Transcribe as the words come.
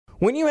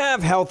When you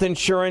have health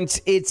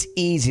insurance, it's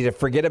easy to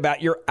forget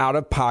about your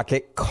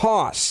out-of-pocket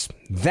costs.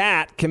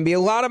 That can be a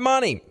lot of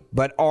money,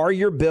 but are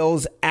your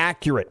bills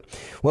accurate?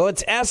 Well,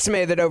 it's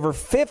estimated that over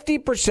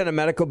 50% of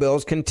medical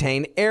bills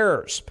contain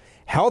errors.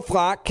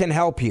 HealthLock can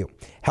help you.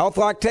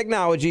 HealthLock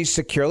technology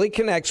securely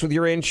connects with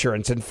your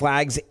insurance and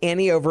flags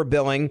any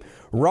overbilling,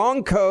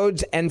 wrong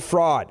codes, and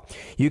fraud.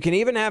 You can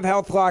even have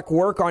HealthLock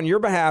work on your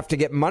behalf to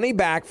get money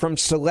back from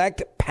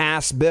select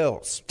past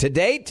bills. To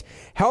date,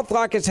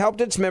 HealthLock has helped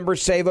its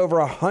members save over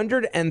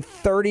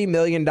 $130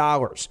 million.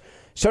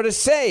 So to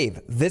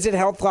save, visit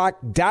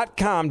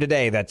healthlock.com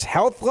today. That's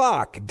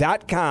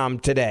healthlock.com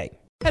today.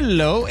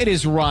 Hello, it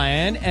is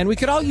Ryan, and we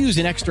could all use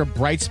an extra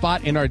bright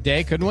spot in our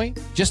day, couldn't we?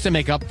 Just to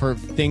make up for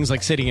things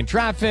like sitting in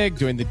traffic,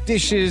 doing the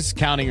dishes,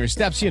 counting your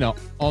steps,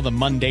 all the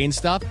mundane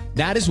stuff.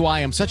 That is why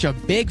I'm such a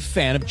big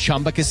fan of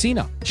Chumba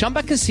Casino.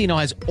 Chumba Casino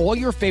has all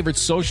your favorite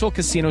social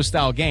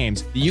casino-style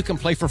games that you can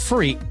play for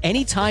free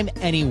anytime,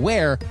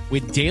 anywhere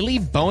with daily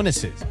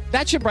bonuses.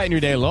 That should brighten your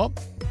day a little.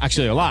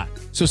 Actually, a lot.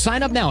 So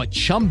sign up now at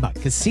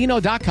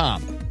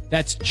ChumbaCasino.com.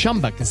 That's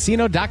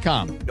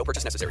ChumbaCasino.com. No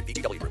purchase necessary.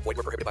 VGW Group. Void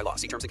where prohibited by law.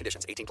 See terms and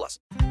conditions.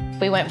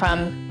 18+. We went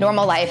from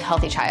normal life,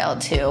 healthy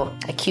child to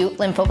acute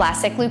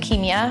lymphoblastic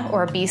leukemia,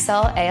 or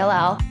B-cell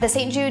ALL. The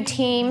St. Jude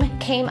team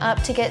came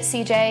up to get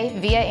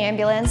CJ via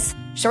ambulance.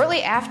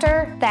 Shortly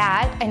after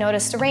that, I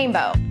noticed a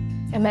rainbow.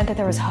 It meant that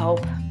there was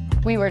hope.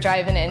 We were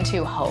driving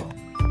into hope.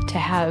 To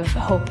have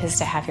hope is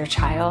to have your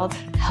child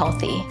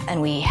healthy,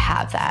 and we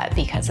have that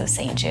because of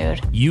St.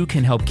 Jude. You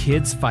can help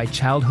kids fight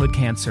childhood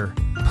cancer.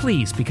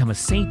 Please become a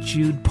St.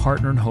 Jude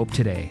Partner in Hope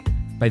today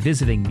by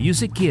visiting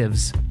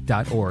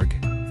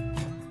musicgives.org.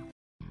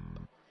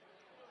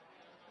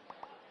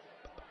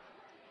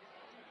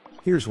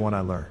 Here's one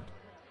I learned.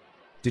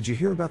 Did you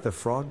hear about the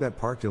frog that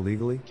parked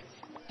illegally?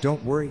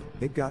 Don't worry,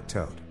 it got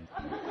towed.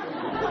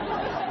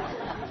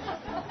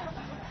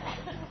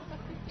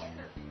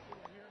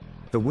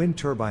 The wind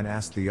turbine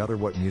asked the other,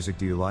 "What music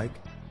do you like?"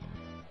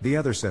 The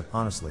other said,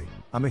 "Honestly,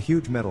 I'm a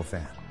huge metal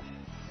fan."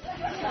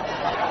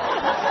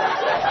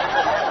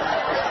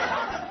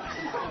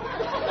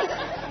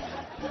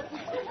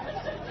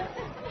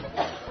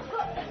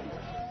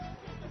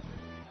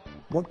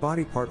 What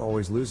body part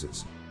always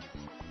loses?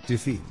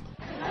 Defeat.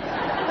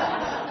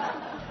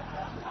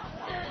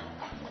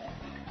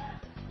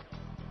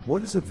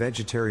 What does a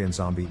vegetarian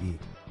zombie eat?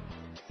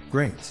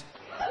 Grains.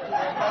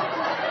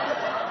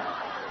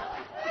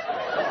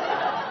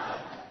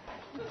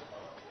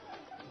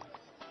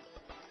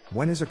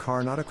 When is a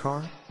car not a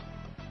car?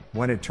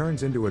 When it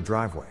turns into a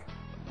driveway.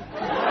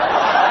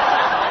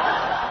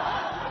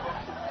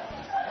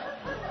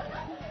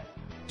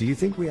 Do you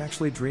think we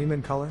actually dream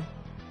in color?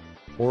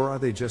 Or are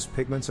they just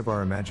pigments of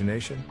our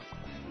imagination?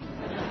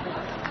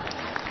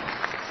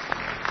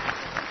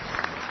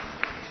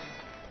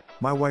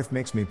 My wife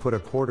makes me put a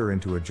quarter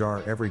into a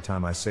jar every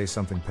time I say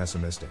something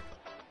pessimistic.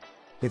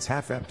 It's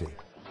half empty.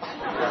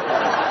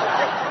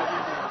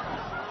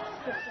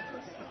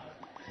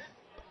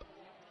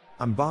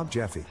 I'm Bob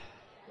Jeffy.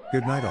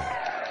 Good night all.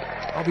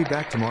 I'll be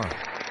back tomorrow.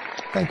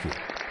 Thank you.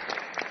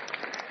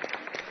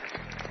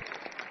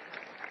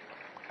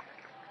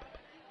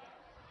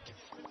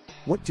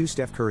 What do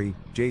Steph Curry,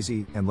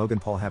 Jay-Z, and Logan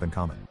Paul have in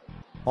common?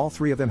 All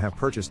three of them have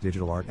purchased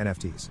digital art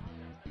NFTs.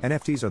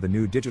 NFTs are the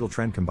new digital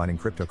trend combining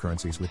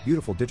cryptocurrencies with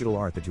beautiful digital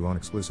art that you own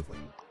exclusively.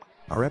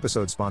 Our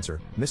episode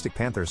sponsor, Mystic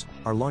Panthers,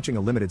 are launching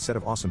a limited set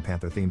of awesome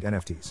Panther-themed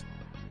NFTs.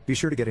 Be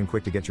sure to get in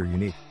quick to get your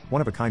unique,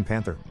 one-of-a-kind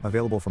Panther,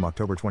 available from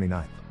October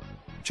 29th.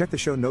 Check the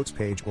show notes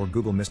page or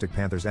Google Mystic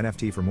Panthers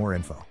NFT for more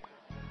info.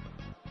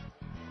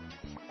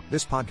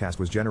 This podcast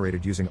was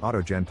generated using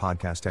AutoGen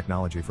podcast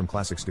technology from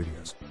Classic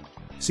Studios.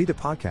 See the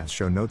podcast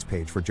show notes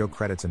page for joke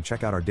credits and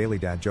check out our Daily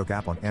Dad Joke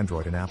app on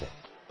Android and Apple.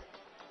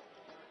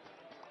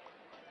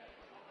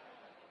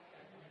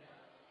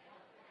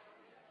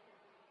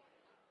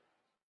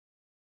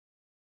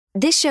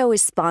 This show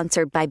is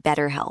sponsored by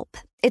BetterHelp.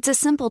 It's a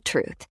simple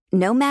truth.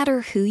 No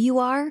matter who you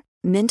are,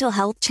 mental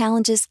health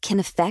challenges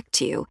can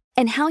affect you,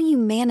 and how you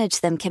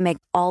manage them can make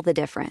all the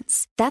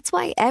difference. That's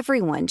why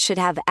everyone should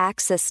have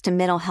access to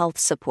mental health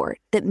support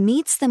that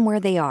meets them where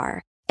they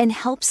are and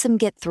helps them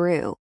get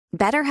through.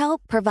 BetterHelp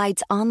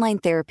provides online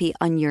therapy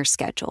on your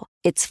schedule.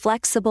 It's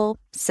flexible,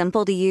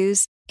 simple to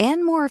use,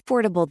 and more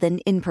affordable than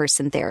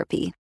in-person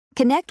therapy.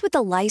 Connect with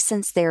a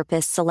licensed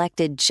therapist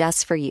selected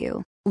just for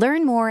you.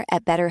 Learn more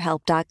at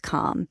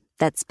BetterHelp.com.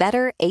 That's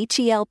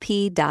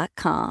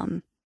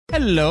BetterHelp.com.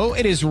 Hello,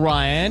 it is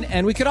Ryan,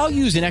 and we could all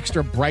use an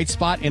extra bright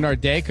spot in our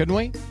day, couldn't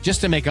we? Just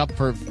to make up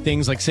for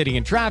things like sitting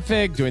in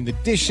traffic, doing the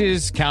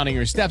dishes, counting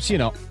your steps,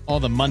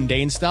 all the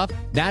mundane stuff.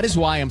 That is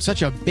why I'm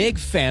such a big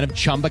fan of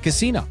Chumba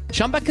Casino.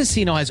 Chumba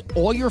Casino has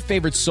all your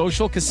favorite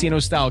social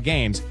casino-style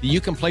games that you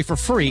can play for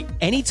free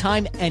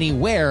anytime,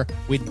 anywhere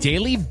with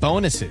daily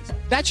bonuses.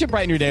 That should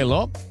brighten your day a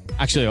little.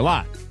 Actually, a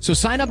lot. So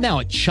sign up now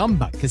at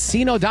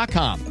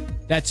ChumbaCasino.com.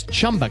 That's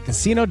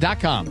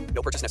ChumbaCasino.com.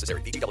 No purchase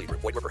necessary. VGW Group.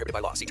 Void where prohibited by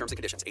law. See terms and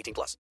conditions.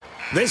 18+.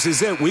 This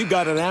is it. We've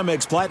got an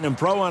Amex Platinum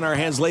Pro on our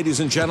hands,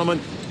 ladies and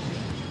gentlemen.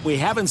 We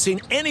haven't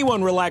seen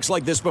anyone relax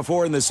like this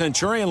before in the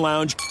Centurion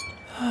Lounge.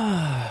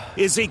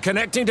 Is he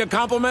connecting to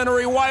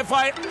complimentary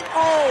Wi-Fi?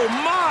 Oh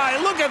my,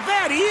 look at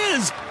that, he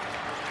is!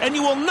 And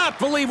you will not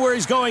believe where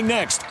he's going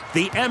next.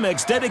 The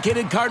Amex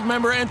dedicated card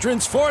member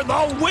entrance for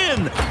the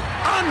win!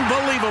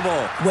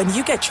 Unbelievable! When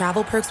you get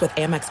travel perks with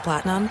Amex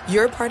Platinum,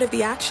 you're part of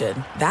the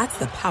action. That's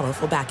the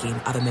powerful backing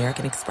of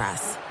American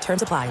Express.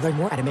 Terms apply. Learn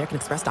more at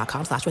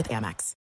americanexpress.com/withAmex.